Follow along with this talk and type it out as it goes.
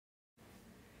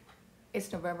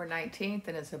It's November 19th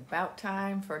and it's about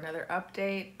time for another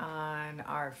update on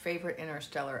our favorite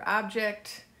interstellar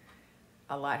object.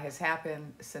 A lot has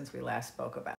happened since we last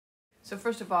spoke about it. So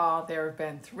first of all, there have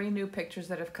been 3 new pictures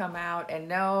that have come out, and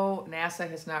no, NASA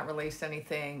has not released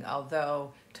anything,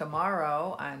 although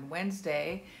tomorrow on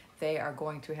Wednesday, they are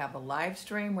going to have a live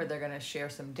stream where they're going to share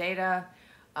some data.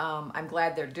 I'm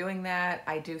glad they're doing that.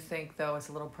 I do think, though, it's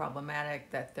a little problematic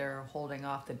that they're holding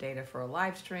off the data for a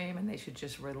live stream, and they should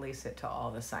just release it to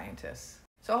all the scientists.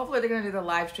 So hopefully they're going to do the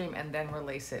live stream and then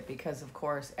release it because, of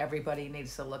course, everybody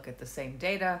needs to look at the same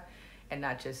data and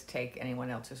not just take anyone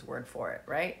else's word for it,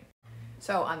 right?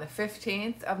 So on the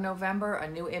 15th of November, a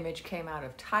new image came out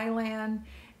of Thailand,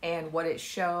 and what it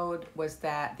showed was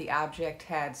that the object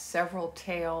had several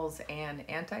tails and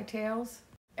anti-tails.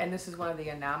 And this is one of the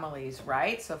anomalies,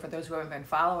 right? So for those who haven't been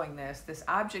following this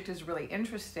object is really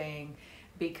interesting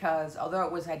because although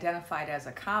it was identified as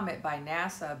a comet by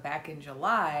NASA back in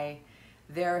July,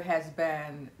 there have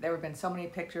been so many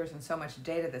pictures and so much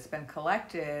data that's been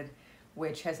collected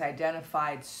which has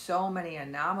identified so many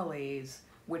anomalies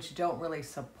which don't really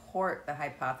support the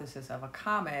hypothesis of a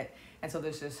comet. And so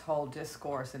there's this whole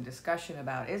discourse and discussion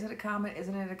about, is it a comet?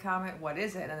 Isn't it a comet? What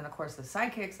is it? And then of course the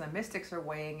psychics and the mystics are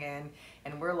weighing in,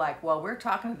 and we're like, well, we're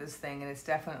talking to this thing and it's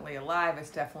definitely alive.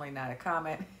 It's definitely not a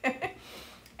comet.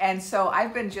 And so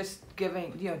I've been just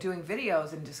doing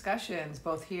videos and discussions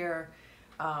both here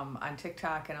on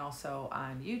TikTok and also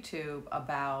on YouTube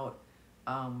about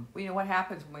what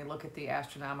happens when we look at the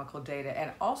astronomical data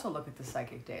and also look at the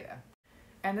psychic data.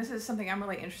 And this is something I'm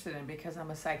really interested in because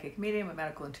I'm a psychic medium, a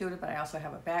medical intuitive, but I also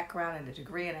have a background and a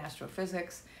degree in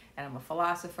astrophysics, and I'm a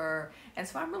philosopher. And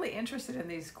so I'm really interested in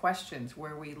these questions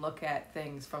where we look at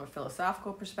things from a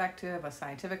philosophical perspective, a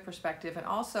scientific perspective, and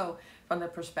also from the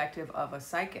perspective of a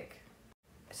psychic.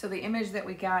 So the image that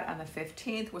we got on the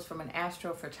 15th was from an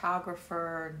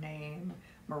astrophotographer named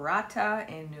Murata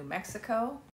in New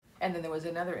Mexico. And then there was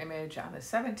another image on the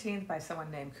 17th by someone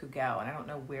named Kugel, and I don't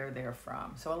know where they're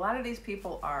from. So a lot of these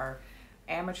people are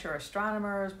amateur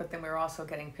astronomers, but then we're also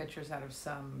getting pictures out of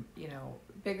some,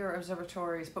 bigger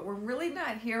observatories. But we're really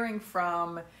not hearing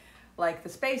from like the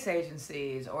space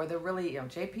agencies or the really,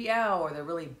 JPL or the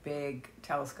really big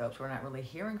telescopes. We're not really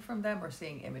hearing from them or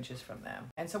seeing images from them.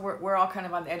 And so we're all kind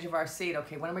of on the edge of our seat.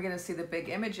 Okay, when are we going to see the big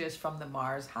images from the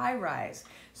Mars high rise?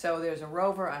 So there's a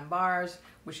rover on Mars,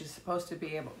 which is supposed to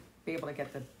be able to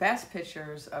get the best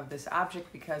pictures of this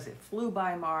object because it flew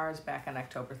by Mars back on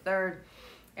October 3rd,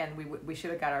 and we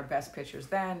should have got our best pictures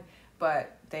then,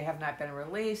 but they have not been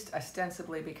released,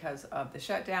 ostensibly because of the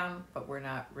shutdown, but we're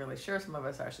not really sure. Some of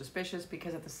us are suspicious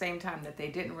because at the same time that they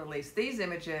didn't release these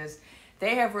images,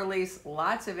 they have released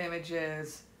lots of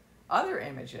images, other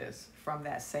images from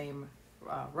that same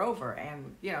rover.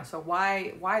 And so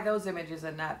why those images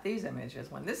and not these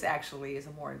images when this actually is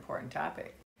a more important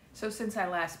topic? So since I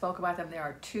last spoke about them, there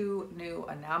are 2 new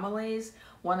anomalies.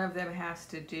 One of them has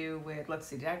to do with, let's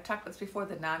see, did I talk about this before?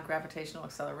 The non-gravitational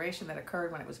acceleration that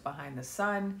occurred when it was behind the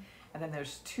sun. And then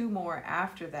there's 2 more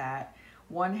after that.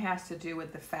 One has to do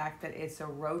with the fact that it's a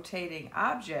rotating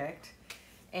object.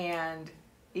 And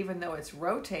even though it's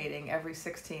rotating every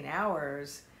 16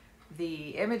 hours, the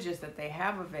images that they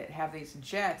have of it have these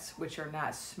jets which are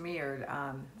not smeared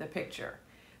on the picture.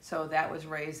 So that was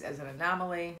raised as an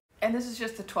anomaly. And this is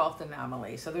just the 12th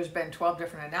anomaly. So there's been 12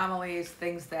 different anomalies,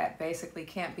 things that basically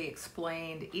can't be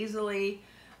explained easily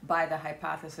by the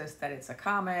hypothesis that it's a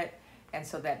comet. And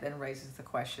so that then raises the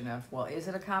question of, well, is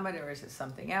it a comet or is it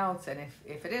something else? And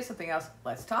if it is something else,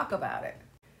 let's talk about it.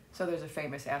 So there's a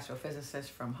famous astrophysicist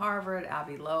from Harvard,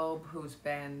 AvI Loeb, who's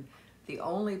been the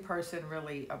only person, a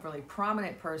really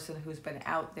prominent person who's been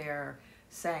out there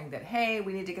saying that, hey,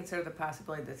 we need to consider the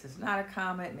possibility that this is not a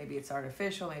comet, maybe it's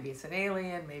artificial, maybe it's an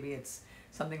alien, maybe it's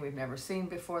something we've never seen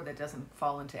before that doesn't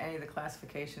fall into any of the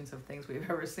classifications of things we've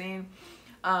ever seen.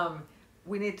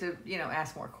 We need to,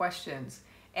 ask more questions.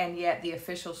 And yet the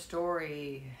official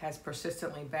story has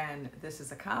persistently been, this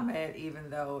is a comet, even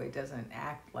though it doesn't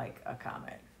act like a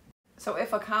comet. So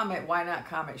if a comet, why not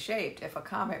comet shaped? If a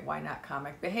comet, why not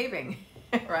comet behaving?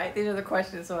 Right? These are the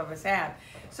questions some of us have.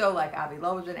 So like AvI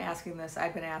Loeb has been asking this,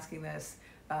 I've been asking this.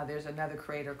 There's another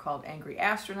creator called Angry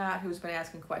Astronaut who's been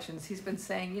asking questions. He's been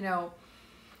saying,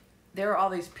 there are all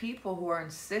these people who are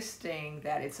insisting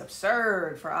that it's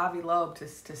absurd for AvI Loeb to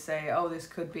say, oh, this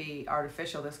could be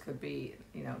artificial, this could be,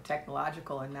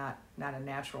 technological and not a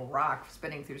natural rock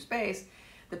spinning through space.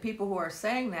 The people who are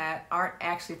saying that aren't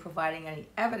actually providing any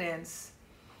evidence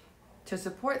to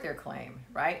support their claim,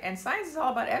 right? And science is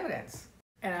all about evidence.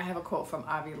 And I have a quote from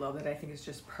AvI Loeb that I think is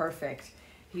just perfect.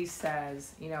 He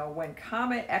says, when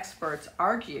comet experts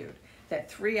argued that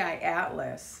 3I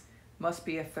Atlas must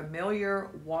be a familiar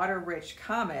water-rich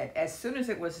comet. As soon as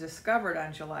it was discovered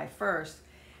on July 1st,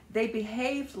 they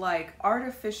behaved like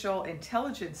artificial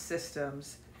intelligence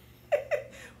systems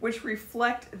which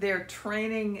reflect their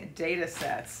training data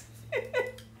sets.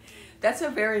 That's a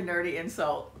very nerdy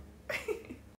insult.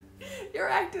 You're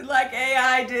acting like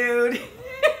AI, dude.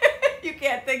 You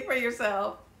can't think for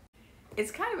yourself.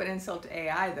 It's kind of an insult to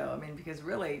AI though. I mean, because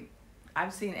really,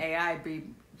 I've seen AI be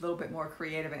a little bit more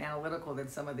creative and analytical than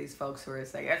some of these folks who are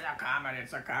saying,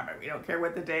 it's a comet, we don't care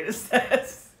what the data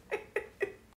says.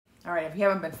 All right, if you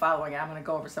haven't been following it, I'm going to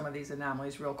go over some of these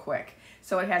anomalies real quick.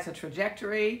 So it has a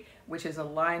trajectory, which is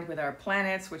aligned with our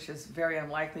planets, which is very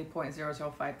unlikely,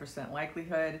 0.005%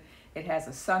 likelihood. It has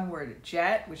a sunward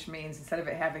jet, which means instead of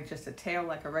it having just a tail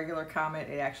like a regular comet,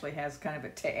 it actually has kind of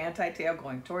an anti-tail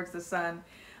going towards the sun.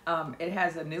 It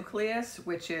has a nucleus,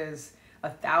 which is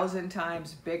 1,000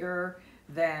 times bigger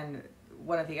than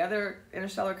one of the other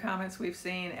interstellar comets we've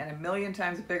seen, and 1,000,000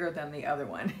 times bigger than the other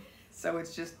one. So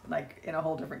it's just like in a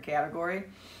whole different category.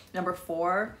 Number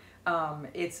 4,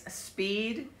 its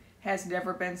speed has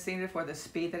never been seen before, the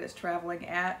speed that it's traveling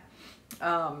at. There's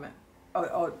some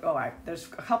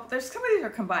of these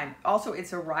are combined. Also,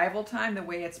 its arrival time, the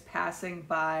way it's passing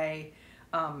by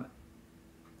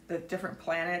the different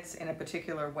planets in a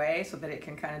particular way so that it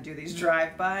can kind of do these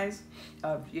drive-bys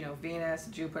of, you know, Venus,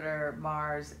 Jupiter,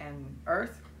 Mars, and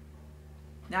Earth.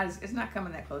 It's not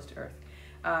coming that close to Earth.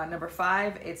 Number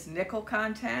 5, it's nickel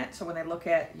content. So when they look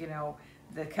at, you know,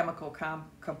 the chemical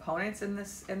components in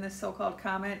this so-called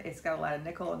comet, it's got a lot of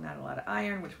nickel and not a lot of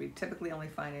iron, which we typically only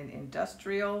find in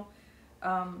industrial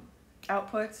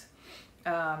outputs.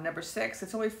 Number 6,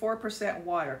 it's only 4%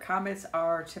 water. Comets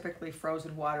are typically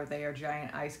frozen water. They are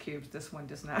giant ice cubes. This one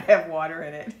does not have water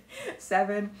in it.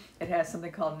 7, it has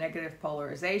something called negative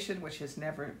polarization, which has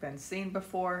never been seen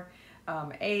before.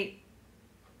 8,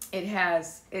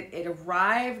 it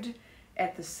arrived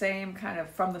at the same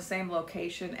from the same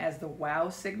location as the WOW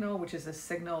signal, which is a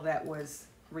signal that was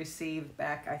received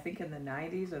back, I think, in the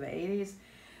 90s or the 80s,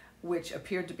 which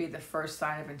appeared to be the first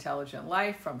sign of intelligent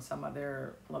life from some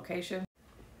other location.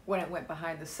 When it went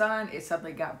behind the sun, it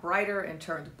suddenly got brighter and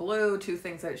turned blue, 2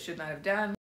 things that it should not have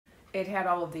done. It had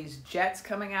all of these jets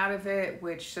coming out of it,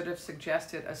 which should have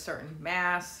suggested a certain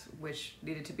mass, which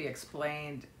needed to be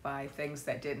explained by things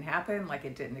that didn't happen, like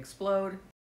it didn't explode.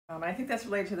 And I think that's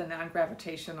related to the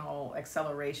non-gravitational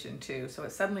acceleration too. So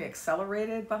it suddenly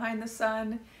accelerated behind the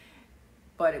sun,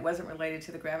 but it wasn't related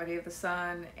to the gravity of the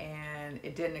sun, and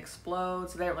it didn't explode,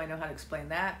 so they don't really know how to explain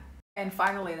that. And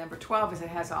finally, number 12 is it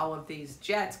has all of these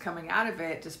jets coming out of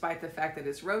it, despite the fact that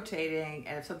it's rotating.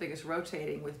 And if something is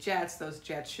rotating with jets, those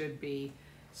jets should be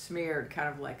smeared, kind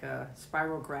of like a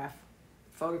spirograph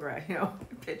photograph, you know,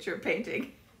 picture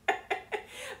painting.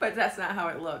 But that's not how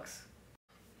it looks.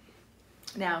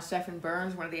 Now, Stephen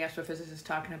Burns, one of the astrophysicists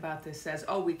talking about this, says,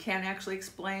 oh, we can actually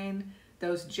explain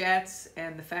those jets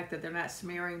and the fact that they're not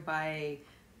smearing by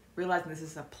realizing this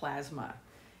is a plasma.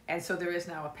 And so there is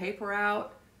now a paper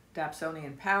out.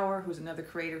 Dobsonian Power, who's another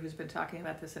creator who's been talking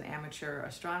about this, an amateur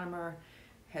astronomer,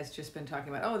 has just been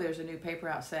talking about, oh, there's a new paper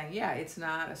out saying, yeah, it's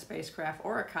not a spacecraft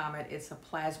or a comet, it's a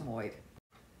plasmoid.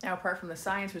 Now, apart from the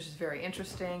science, which is very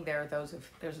interesting, there's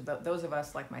those of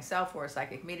us like myself who are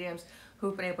psychic mediums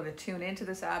who've been able to tune into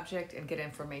this object and get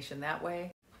information that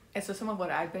way. And so some of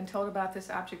what I've been told about this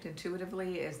object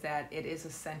intuitively is that it is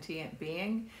a sentient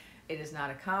being. It is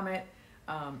not a comet.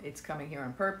 It's coming here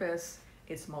on purpose.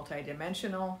 It's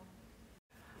multidimensional.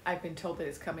 I've been told that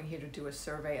it's coming here to do a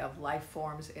survey of life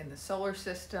forms in the solar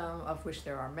system, of which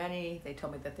there are many. They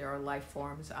told me that there are life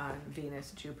forms on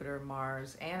Venus, Jupiter,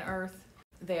 Mars, and Earth.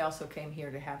 They also came here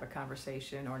to have a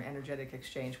conversation or an energetic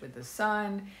exchange with the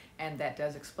sun, and that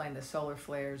does explain the solar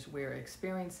flares we're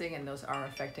experiencing, and those are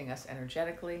affecting us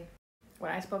energetically.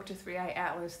 When I spoke to 3I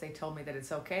Atlas, they told me that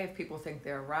it's okay if people think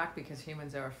they're a rock because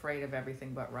humans are afraid of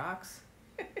everything but rocks.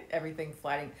 Everything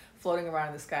floating around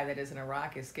in the sky that isn't a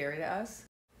rock is scary to us,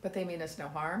 but they mean us no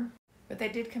harm. But they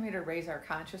did come here to raise our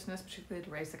consciousness, particularly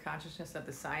to raise the consciousness of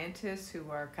the scientists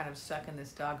who are kind of stuck in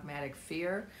this dogmatic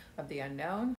fear of the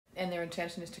unknown. And their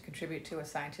intention is to contribute to a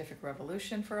scientific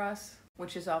revolution for us,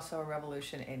 which is also a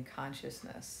revolution in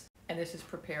consciousness. And this is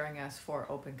preparing us for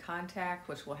open contact,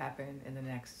 which will happen in the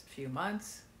next few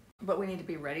months. But we need to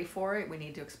be ready for it. We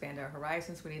need to expand our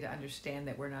horizons. We need to understand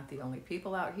that we're not the only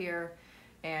people out here.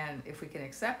 And if we can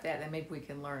accept that, then maybe we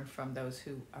can learn from those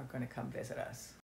who are going to come visit us.